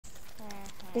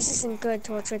This isn't good,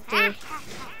 Torture 3.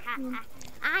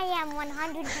 I am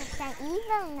 100%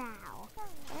 evil now.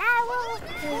 And I will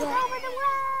take over the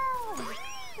world.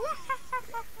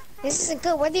 This isn't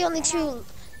good. We're the only two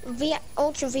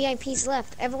Ultra VIPs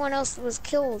left. Everyone else was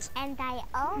killed. And I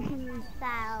also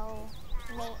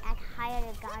hired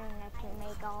a gardener to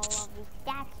make all of these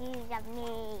statues of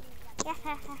me.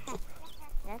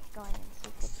 Let's go in the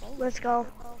secret base. Let's go.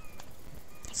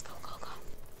 Let's go, go, go.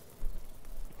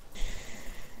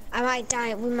 I might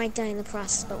die. We might die in the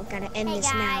process, but we gotta end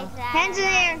this now. Hands in the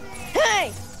air.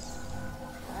 Hey!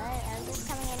 I'm just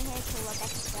coming in here to look at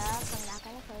stuff. I'm not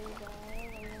gonna kill you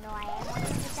guys. Even though I am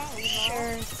 100%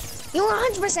 evil. Sure. You're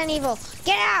 100% evil.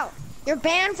 Get out! You're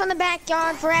banned from the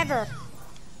backyard forever.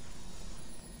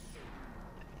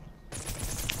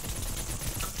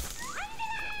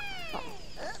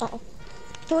 Uh-oh.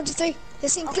 2, 3.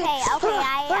 This ain't good. Okay.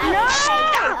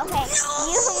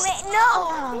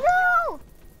 No! No!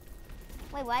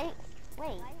 Wait, what?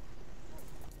 Wait.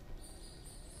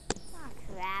 Oh,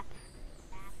 crap.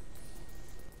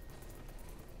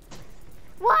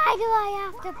 Why do I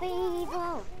have to be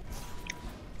evil?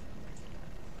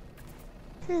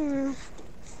 Hmm.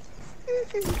 I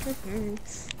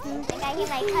think I hear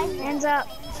my cousin. Hands up.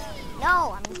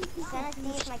 No, I'm gonna see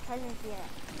if my cousin's here.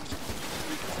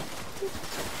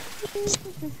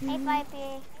 Hey,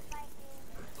 Pipey.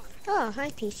 Oh, hi,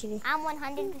 Peachy. I'm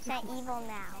 100% evil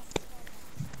now.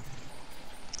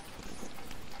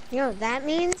 You know what that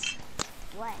means?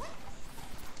 What?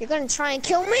 You're gonna try and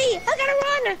kill me! I gotta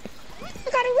run! I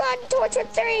gotta run! Torture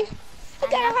 3! I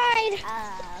gotta hide!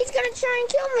 He's gonna try and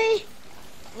kill me!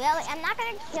 Really? I'm not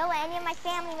gonna kill any of my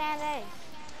family members.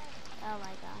 Oh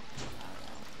my god.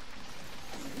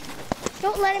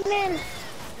 Don't let him in!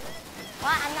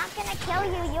 Well, I'm not gonna kill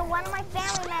you. You're one of my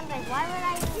family members. Why would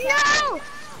I do No!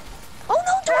 Oh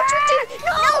no, Torture 3!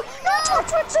 No! No,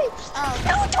 Torture 3! Oh.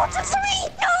 No, Torture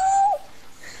 3! No!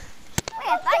 Wait,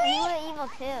 I thought you were evil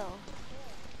too.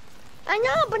 I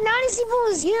know, but not as evil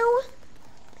as you.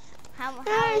 How evil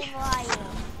are you?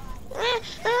 I'm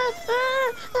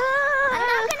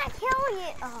not gonna kill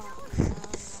you. Oh.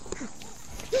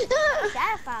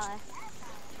 Starflower.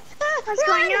 What's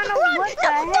going on? What the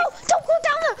heck? No, don't go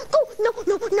down there. Go, no.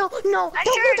 Don't go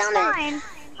down there.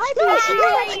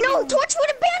 No, Torch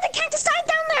would abandon cactus died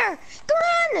down there. Come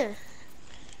on.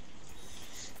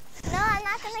 No, I'm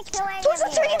not gonna kill any Torch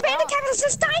of the you. 3 abandoned cactus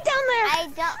just died down there. I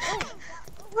don't.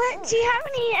 What? Do you have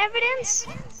any evidence?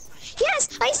 Yes,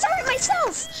 I saw it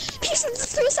myself. Pieces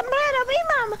threw some blood at me,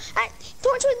 Mom.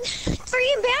 Torch with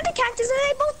 3 abandoned cactus and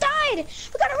they both died.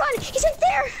 We gotta run. He's right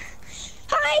there.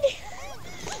 Hide.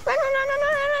 Run.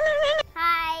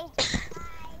 Hi.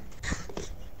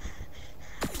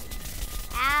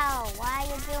 Ow, why are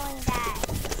you doing that?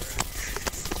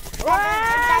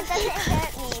 That doesn't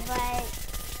hurt me, but,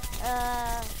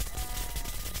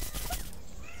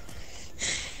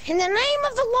 In the name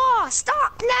of the law,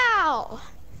 stop now!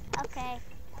 okay.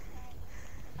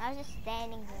 I was just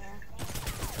standing here.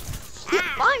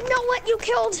 I know what you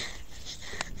killed.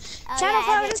 Channel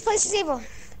 5, this place is evil.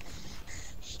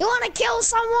 You want to kill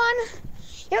someone?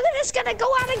 You're just gonna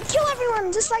go out and kill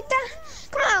everyone just like that?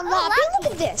 Come on, Lobby,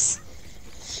 look at this.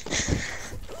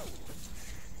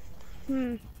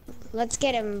 Let's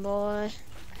get him, boy.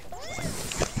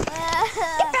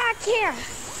 Get back here!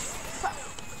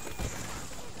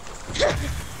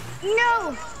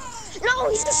 No! No,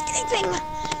 he's escaping!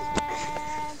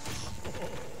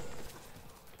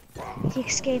 He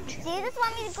escaped. Do you just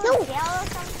want me to go to jail or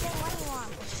something? What do you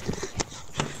want?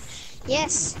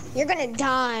 Yes, you're gonna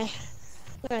die.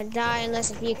 You're gonna die unless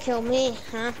if you kill me,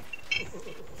 huh?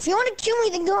 If you want to kill me,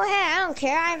 then go ahead. I don't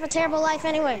care. I have a terrible life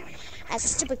anyway. As a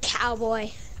stupid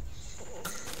cowboy.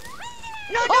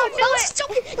 No, don't do it! It's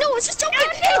joking. No, it's just joking.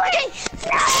 Don't do it!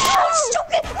 No! It's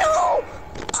joking. No!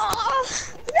 Oh,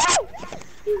 no!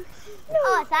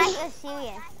 Oh, I thought you were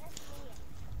serious.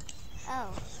 Oh.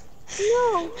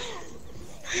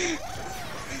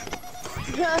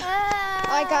 No.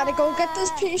 I gotta go get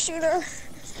this pea shooter.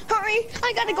 Hurry!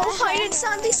 I gotta go hide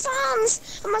inside these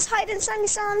songs. I must hide inside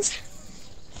these songs.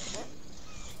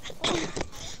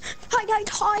 Hide.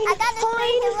 I gotta say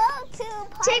hello to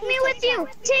Party. Take me with you!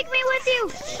 Take me with you!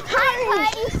 Hi,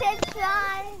 Party said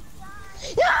Sean.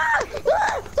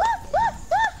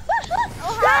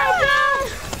 Oh, hi.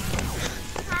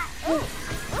 Ooh,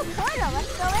 portal,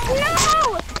 let's go in.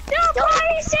 No! No,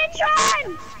 Party said Sean!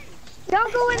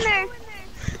 Don't go in there.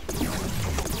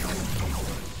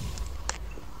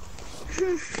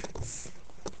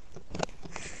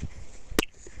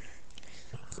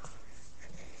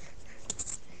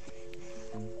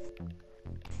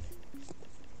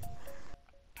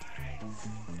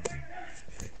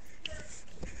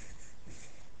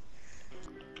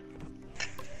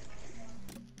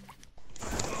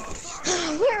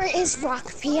 Where is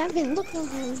Rock P? I've been looking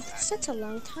for him for such a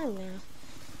long time now.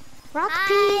 Rock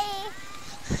P.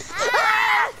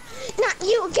 Ah! Not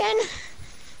you again.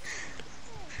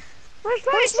 Where's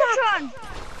Citron?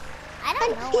 I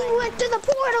don't know. He went to the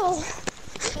portal.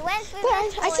 He went through the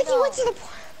portal. I think he went to the.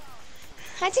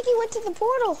 I think he went to the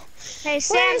portal. Hey,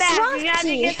 stand back. You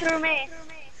gotta get through me.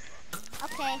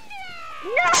 Okay.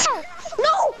 No!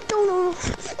 No! No! No!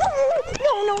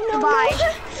 No! No! No! Bye.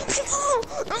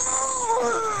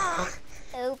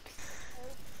 Oops.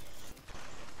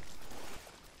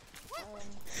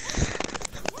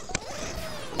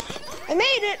 I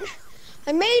made it.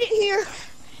 I made it here.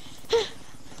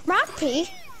 Rock P.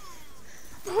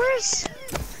 Where's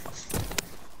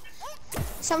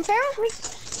Sunfaro?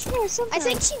 I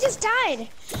think she just died.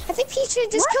 I think he should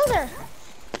have just killed her.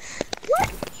 What?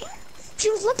 She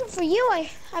was looking for you.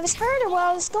 I was heard her while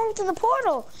I was going to the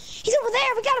portal. He's over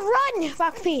there. We gotta run,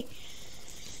 Rock P.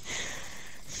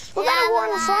 We gotta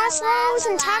warn Frost Rose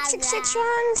and Toxic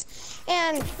Citrons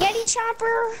and Yeti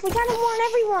Chopper. We gotta warn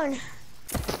everyone.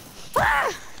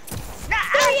 Ah!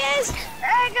 There he is!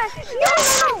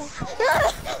 No!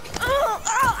 Oh!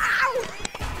 Oh! Ow!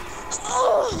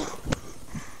 Oh!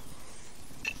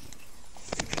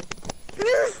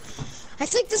 I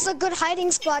think this is a good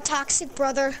hiding spot, Toxic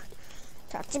Brother.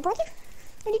 Toxic Brother?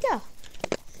 Where'd he go?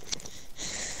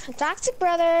 Toxic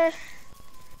Brother.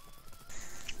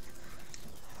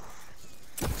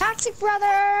 Toxic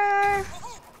Brother.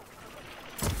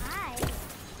 Hi.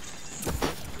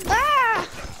 Ah!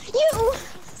 You!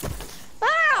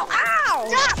 Ow! Ow!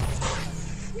 Stop!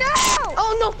 No!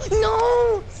 Oh no! No!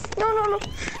 No! No! No!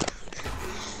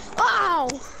 Ow!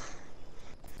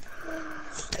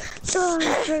 Oh, I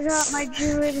forgot my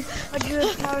druid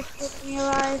power kept me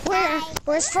alive.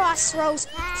 Where's Frost Rose?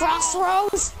 Frost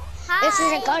Rose? Hi. This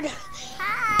isn't good.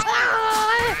 Hi.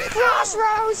 Ah! Frost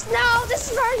Rose! No, this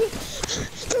is very...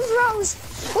 Rose!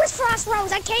 Where's Frost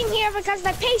Rose? I came here because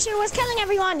my patient was killing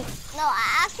everyone. No,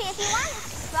 actually, if you want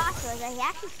Frost Rose, I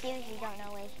actually seriously don't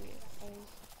know where she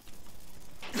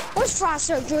is. Where's Frost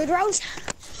Rose, Druid Rose?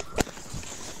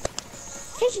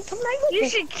 Patient, come right with me. You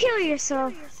should kill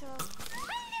yourself.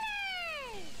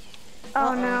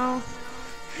 Oh no.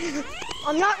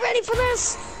 I'm not ready for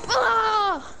this.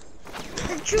 Ah!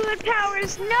 The druid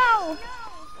powers, no!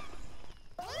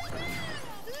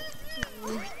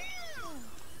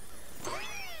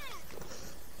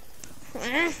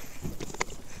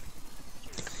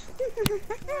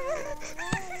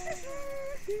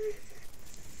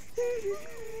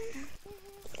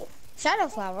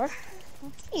 Shadowflower?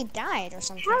 You died or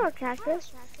something. Power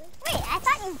cactus. Wait, I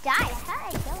thought you died. I thought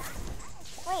I killed you.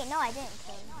 Wait, no, I didn't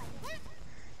kill you.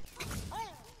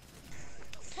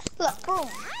 Look. Boom.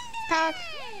 Pack.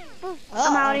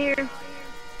 I'm out of here.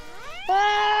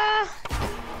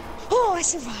 Oh, I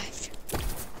survived.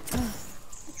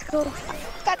 Let's go.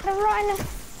 Got to run.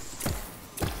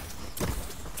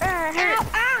 Ow,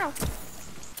 ow.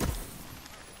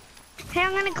 Hey,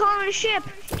 I'm gonna call in a ship.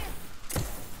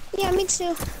 Yeah, me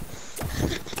too.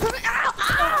 Ow,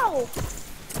 ow.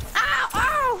 Ow,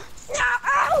 ow. No,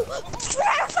 ow.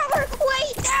 Shadowflower,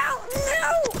 wait, no,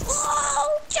 no.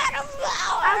 Oh,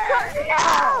 Shadowflower.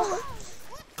 No.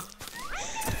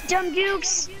 Dumb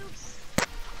Dukes.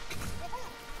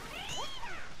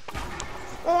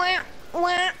 Wah,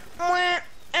 wah, wah,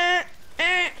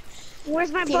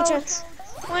 Where's my Future. boat?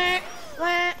 Wah,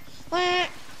 wah, wah,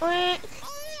 wah.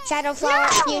 Shadowflower,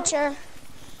 No! future.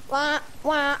 Wah,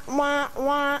 wah, wah,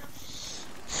 wah.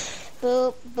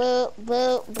 Boop, boop,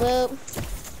 boop, boop.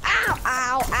 Ow,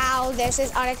 ow, ow. This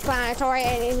is unexplanatory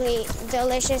and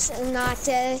delicious not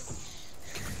to...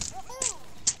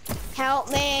 Help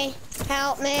me,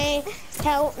 help me,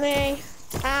 help me.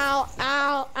 Ow,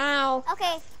 ow, ow.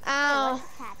 Okay. Ow.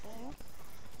 What's happening?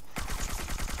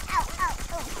 Ow, ow,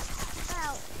 oh.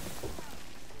 Ow.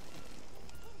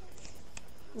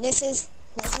 This is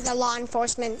the law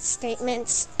enforcement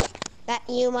statements that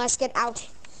you must get out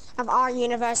of our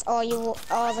universe or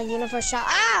the universe shall...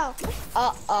 Ow!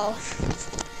 Uh-oh.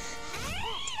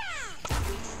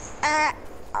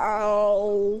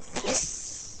 Uh-oh.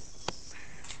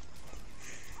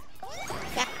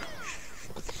 Yeah.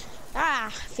 Ah,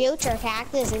 future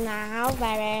cactus in the house,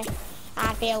 baby.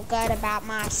 I feel good about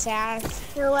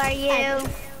myself. Who are you?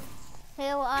 Who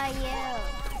are you?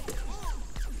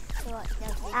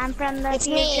 I'm from the It's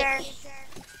future. me.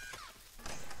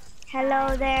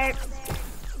 Hello there.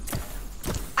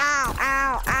 Ow,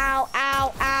 ow, ow,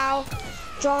 ow, ow.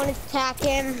 Drone attack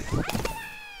him.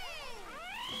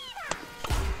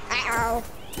 Ow. Ow.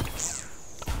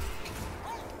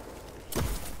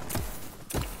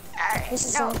 This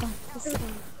is all gone. This is all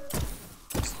gone.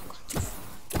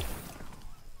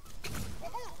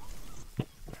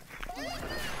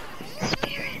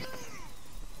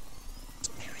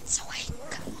 Spirits awake.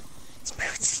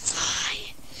 Spirits fly.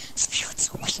 Spirits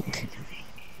awake.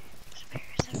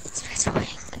 Spirits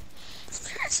awake.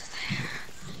 Spirits are there.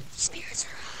 Spirits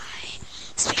are high.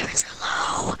 Spirits are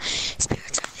low.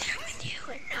 Spirits are there with you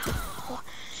and know.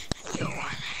 And you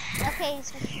are there. Okay,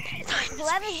 so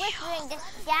whoever's whispering, just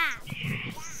stop.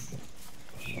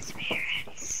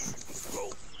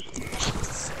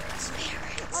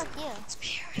 Spirits. Fuck you.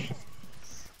 Spirits.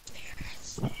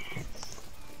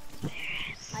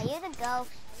 Are you the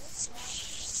ghost?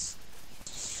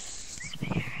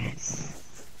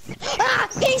 Ah!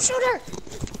 Pea shooter!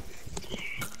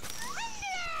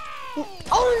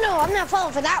 Oh no, I'm not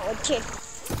falling for that one, kid.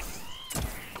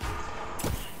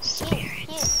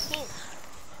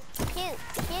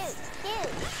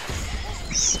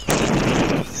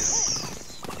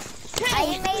 Are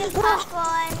you made of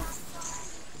popcorn?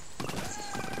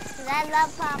 Cause I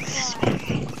love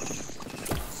popcorn.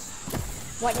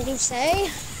 What did he say?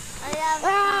 I love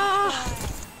popcorn.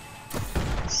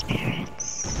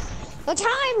 The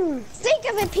time, think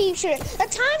of it, Pea shooter. The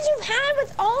times you've had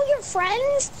with all your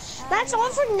friends, that's all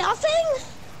for nothing?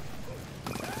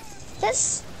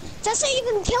 Just so you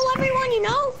can kill everyone you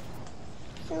know?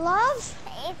 You love?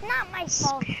 It's not my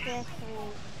fault, seriously.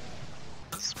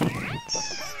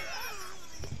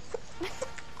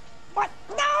 What?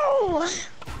 No!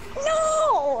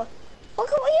 No!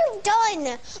 Look at what you've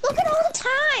done. Look at all the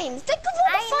times. Think of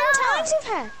all the fun times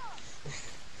you've had.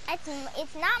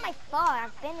 It's not my fault.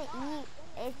 I've been evil.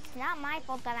 It's not my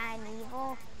fault that I'm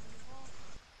evil.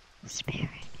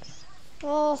 Spirits.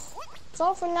 Oh, it's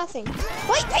all for nothing.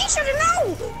 Wait, Pea shooter,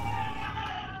 no!